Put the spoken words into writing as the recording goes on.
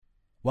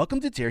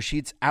Welcome to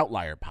Tearsheet's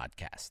Outlier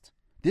Podcast.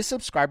 This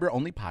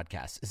subscriber-only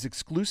podcast is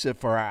exclusive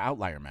for our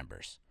Outlier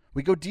members.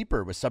 We go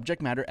deeper with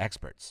subject matter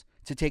experts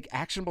to take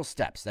actionable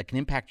steps that can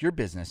impact your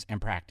business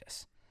and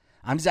practice.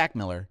 I'm Zach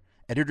Miller,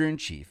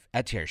 Editor-in-Chief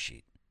at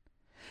Tearsheet.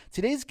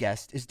 Today's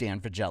guest is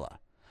Dan Faggella,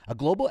 a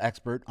global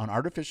expert on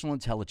artificial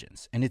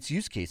intelligence and its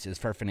use cases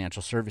for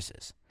financial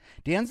services.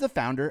 Dan's the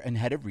founder and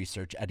head of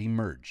research at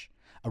Emerge,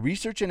 a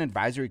research and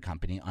advisory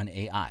company on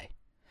AI.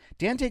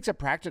 Dan takes a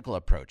practical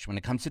approach when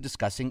it comes to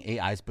discussing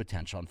AI's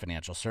potential in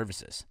financial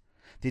services.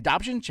 The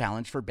adoption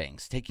challenge for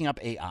banks taking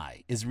up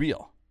AI is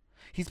real.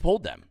 He's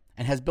polled them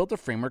and has built a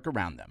framework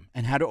around them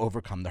and how to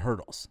overcome the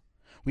hurdles.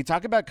 We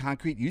talk about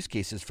concrete use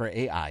cases for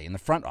AI in the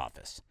front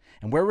office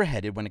and where we're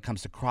headed when it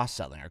comes to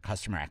cross-selling or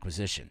customer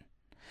acquisition.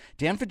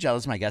 Dan Faggella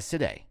is my guest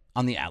today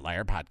on the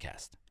Outlier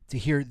Podcast. To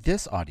hear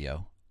this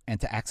audio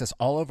and to access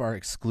all of our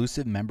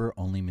exclusive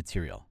member-only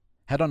material,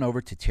 head on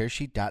over to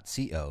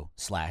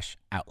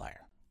tearsheet.co/outlier.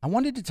 I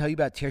wanted to tell you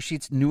about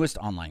Tearsheet's newest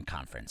online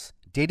conference,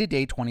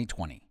 Day-to-Day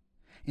 2020.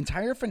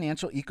 Entire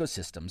financial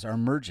ecosystems are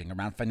emerging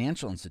around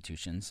financial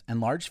institutions and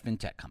large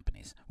fintech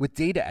companies with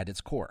data at its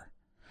core.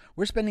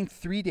 We're spending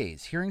 3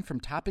 days hearing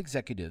from top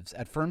executives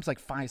at firms like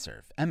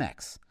Fiserv,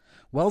 MX,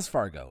 Wells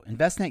Fargo,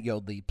 Envestnet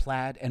Yodlee,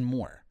 Plaid, and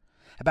more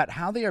about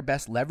how they are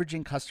best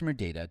leveraging customer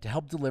data to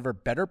help deliver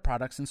better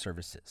products and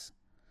services.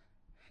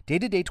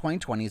 Day-to-Day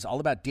 2020 is all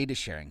about data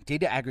sharing,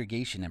 data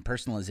aggregation, and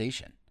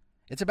personalization.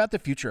 It's about the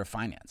future of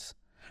finance.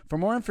 For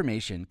more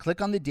information, click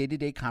on the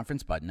Day-to-Day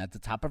conference button at the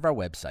top of our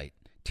website,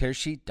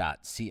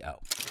 tearsheet.co.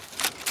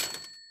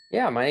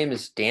 Yeah, my name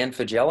is Dan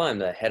Faggella. I'm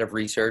the head of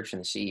research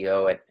and the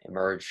CEO at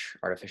Emerge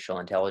Artificial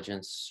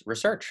Intelligence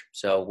Research.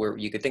 So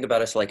you could think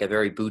about us like a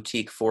very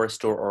boutique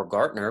Forrester or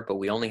Gartner, but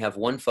we only have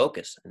one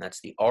focus, and that's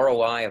the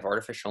ROI of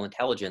artificial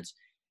intelligence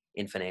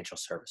in financial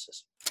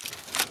services.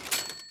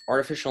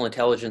 Artificial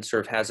intelligence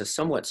sort of has a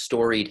somewhat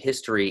storied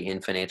history in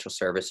financial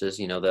services.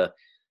 You know,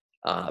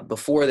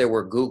 before there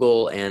were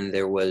Google and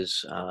there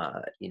was,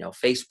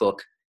 Facebook,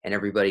 and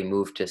everybody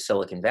moved to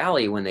Silicon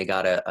Valley when they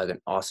got an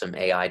awesome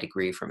AI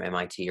degree from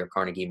MIT or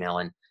Carnegie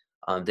Mellon,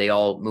 they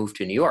all moved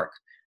to New York.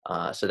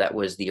 So that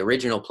was the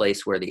original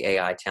place where the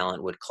AI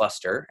talent would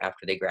cluster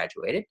after they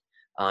graduated.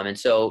 And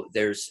so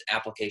there's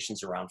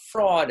applications around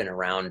fraud and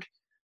around,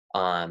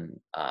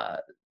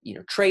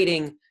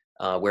 trading,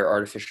 where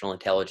artificial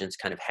intelligence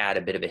kind of had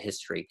a bit of a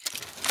history.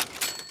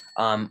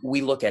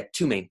 We look at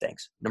two main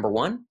things. Number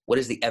one, what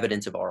is the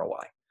evidence of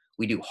ROI?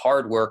 We do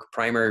hard work,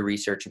 primary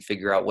research, and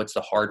figure out what's the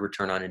hard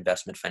return on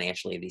investment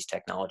financially of these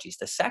technologies.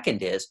 The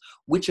second is,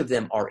 which of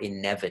them are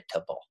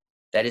inevitable?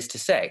 That is to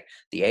say,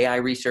 the AI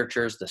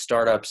researchers, the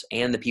startups,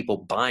 and the people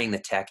buying the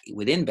tech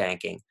within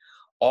banking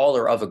all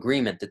are of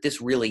agreement that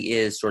this really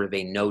is sort of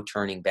a no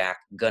turning back,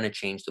 gonna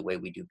change the way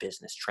we do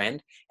business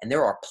trend. And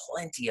there are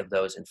plenty of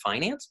those in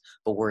finance,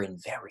 but we're in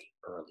very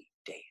early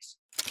days.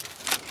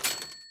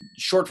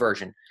 Short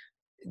version.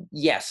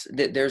 Yes,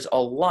 there's a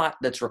lot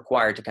that's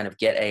required to kind of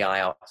get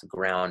AI off the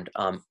ground.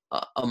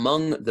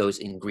 Among those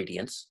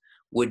ingredients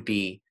would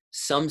be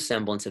some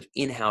semblance of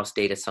in-house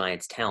data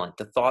science talent.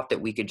 The thought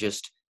that we could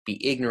just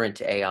be ignorant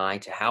to AI,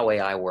 to how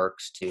AI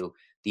works, to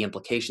the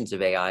implications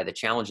of AI, the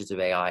challenges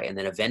of AI, and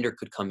then a vendor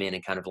could come in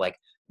and kind of like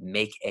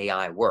make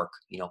AI work,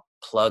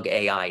 plug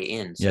AI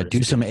in. So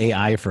do some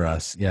AI for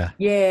us. Yeah,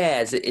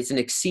 it's an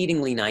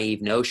exceedingly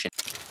naive notion.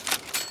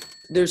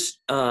 There's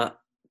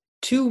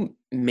two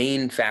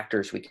main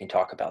factors we can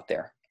talk about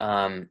there.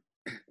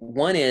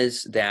 One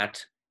is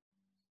that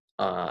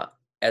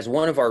as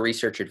one of our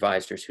research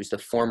advisors, who's the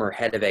former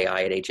head of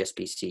AI at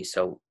HSBC,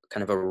 so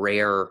kind of a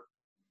rare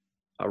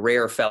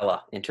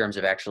fella in terms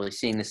of actually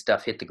seeing this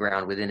stuff hit the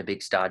ground within a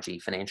big stodgy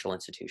financial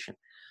institution.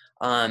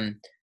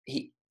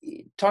 He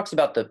talks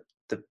about the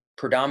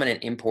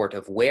predominant import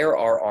of where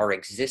are our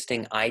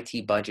existing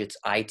IT budgets,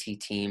 IT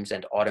teams,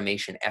 and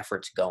automation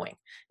efforts going.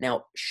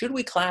 Now, should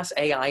we class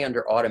AI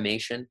under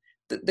automation?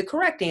 The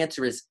correct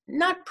answer is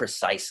not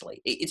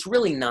precisely. It's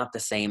really not the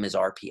same as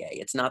RPA.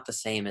 It's not the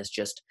same as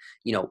just,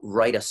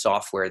 write a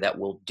software that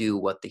will do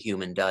what the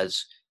human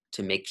does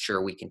to make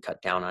sure we can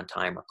cut down on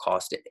time or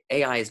cost.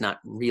 AI is not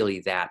really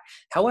that.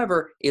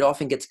 However, it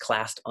often gets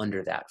classed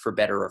under that for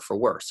better or for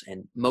worse.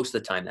 And most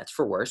of the time that's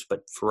for worse,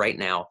 but for right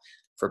now,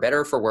 for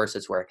better or for worse,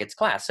 it's where it gets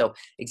classed. So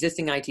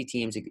existing IT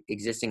teams,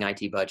 existing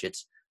IT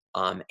budgets,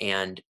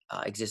 and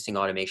existing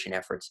automation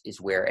efforts is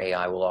where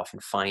AI will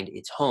often find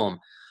its home.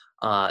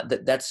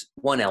 That's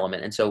one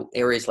element. And so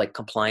areas like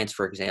compliance,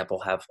 for example,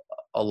 have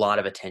a lot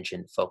of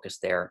attention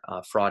focused there.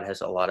 Fraud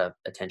has a lot of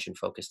attention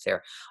focused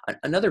there.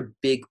 Another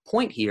big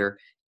point here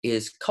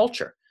is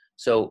culture.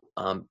 So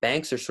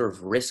banks are sort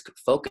of risk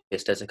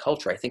focused as a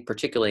culture. I think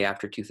particularly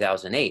after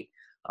 2008.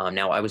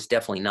 Now, I was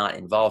definitely not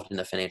involved in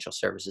the financial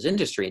services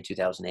industry in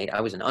 2008. I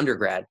was an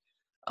undergrad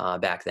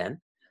back then.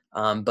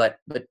 But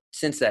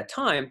since that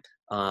time,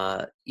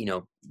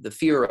 the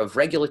fear of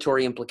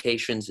regulatory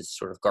implications is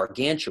sort of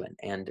gargantuan,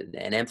 and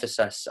an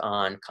emphasis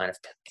on kind of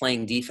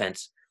playing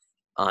defense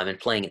and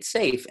playing it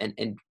safe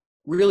and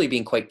really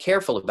being quite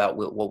careful about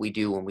what we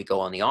do when we go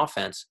on the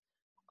offense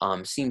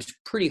seems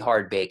pretty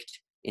hard baked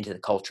into the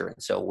culture.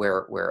 And so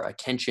where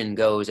attention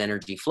goes,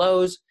 energy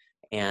flows,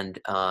 and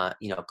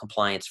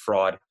compliance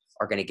fraud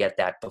are going to get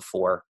that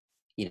before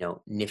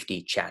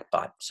nifty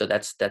chatbot. So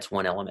that's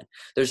one element.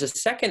 There's a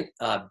second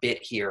bit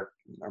here,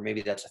 or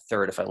maybe that's a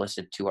third if I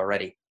listed two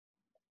already.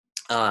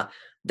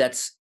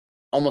 That's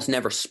almost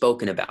never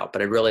spoken about,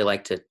 but I'd really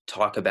like to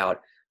talk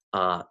about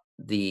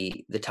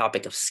the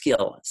topic of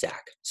skill,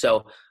 Zach.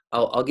 So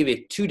I'll give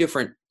you two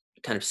different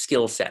kind of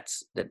skill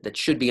sets that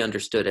should be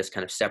understood as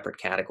kind of separate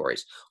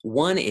categories.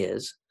 One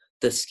is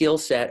the skill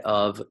set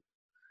of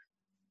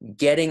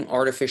getting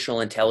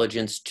artificial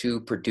intelligence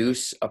to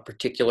produce a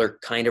particular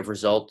kind of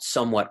result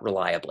somewhat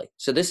reliably.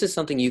 So this is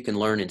something you can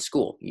learn in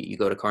school. You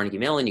go to Carnegie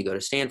Mellon, you go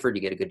to Stanford,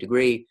 you get a good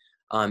degree.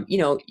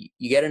 You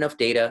get enough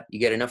data, you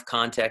get enough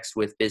context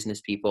with business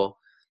people,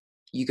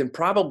 you can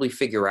probably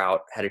figure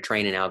out how to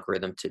train an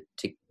algorithm to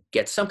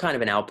get some kind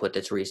of an output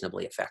that's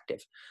reasonably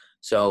effective.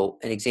 So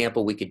an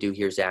example we could do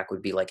here, Zach,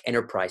 would be like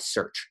enterprise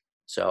search.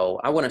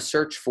 So I want to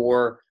search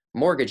for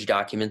mortgage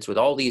documents with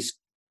all these,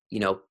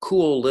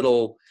 cool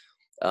little,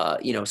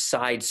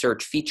 side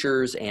search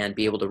features and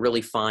be able to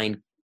really find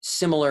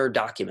similar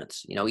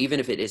documents, even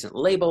if it isn't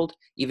labeled,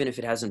 even if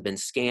it hasn't been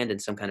scanned in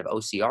some kind of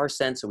OCR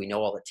sense, so we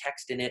know all the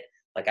text in it.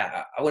 Like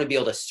I want to be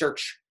able to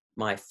search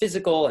my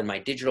physical and my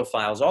digital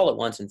files all at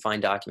once and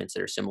find documents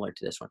that are similar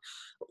to this one.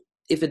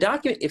 If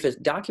a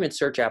document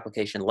search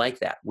application like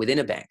that within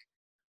a bank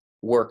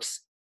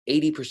works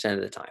 80%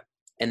 of the time,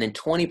 and then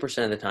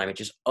 20% of the time it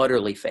just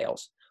utterly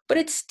fails, but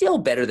it's still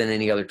better than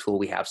any other tool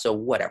we have. So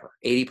whatever,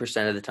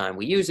 80% of the time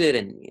we use it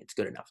and it's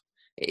good enough.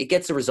 It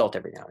gets the result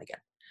every now and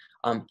again.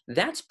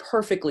 That's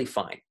perfectly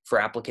fine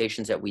for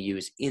applications that we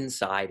use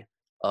inside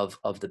of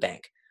the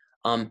bank.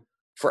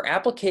 For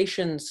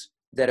applications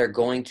that are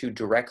going to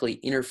directly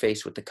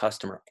interface with the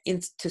customer,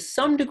 to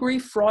some degree,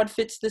 fraud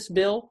fits this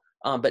bill,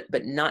 but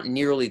not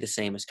nearly the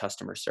same as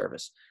customer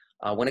service.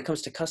 When it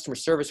comes to customer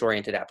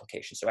service-oriented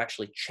applications, so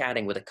actually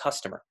chatting with a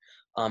customer,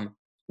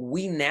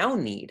 we now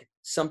need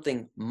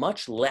something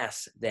much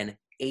less than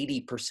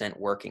 80%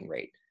 working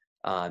rate.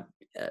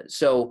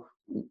 So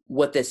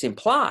what this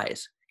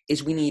implies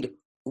is we need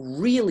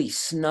really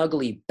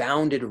snugly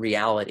bounded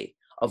reality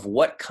of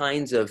what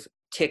kinds of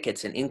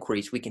tickets and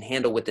inquiries we can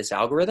handle with this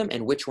algorithm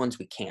and which ones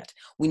we can't.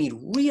 We need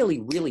really,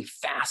 really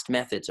fast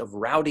methods of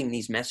routing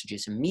these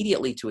messages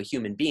immediately to a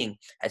human being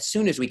as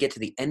soon as we get to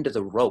the end of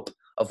the rope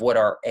of what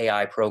our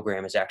AI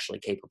program is actually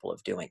capable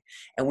of doing.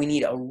 And we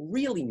need a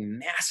really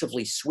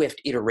massively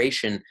swift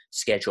iteration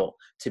schedule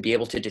to be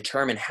able to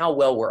determine how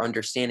well we're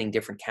understanding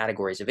different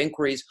categories of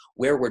inquiries,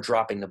 where we're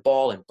dropping the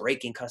ball and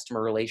breaking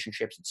customer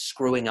relationships and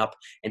screwing up,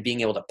 and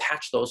being able to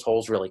patch those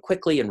holes really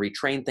quickly and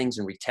retrain things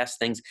and retest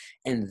things.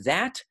 And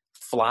that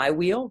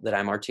flywheel that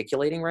I'm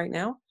articulating right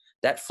now,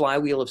 that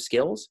flywheel of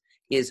skills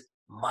is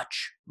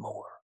much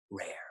more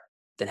rare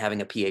than having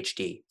a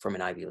PhD from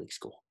an Ivy League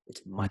school.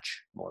 It's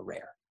much more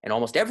rare. And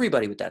almost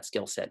everybody with that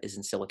skill set is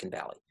in Silicon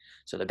Valley.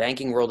 So the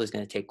banking world is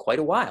going to take quite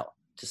a while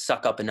to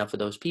suck up enough of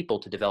those people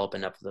to develop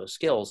enough of those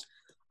skills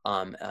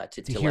to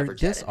hear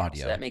leverage this that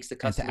audio so that makes the and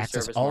to customer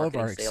access service, all of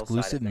our marketing, sales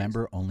exclusive side of things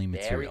member-only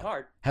very material,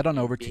 hard. head on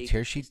over to Big,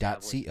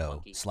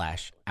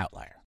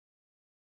 tearsheet.co/outlier.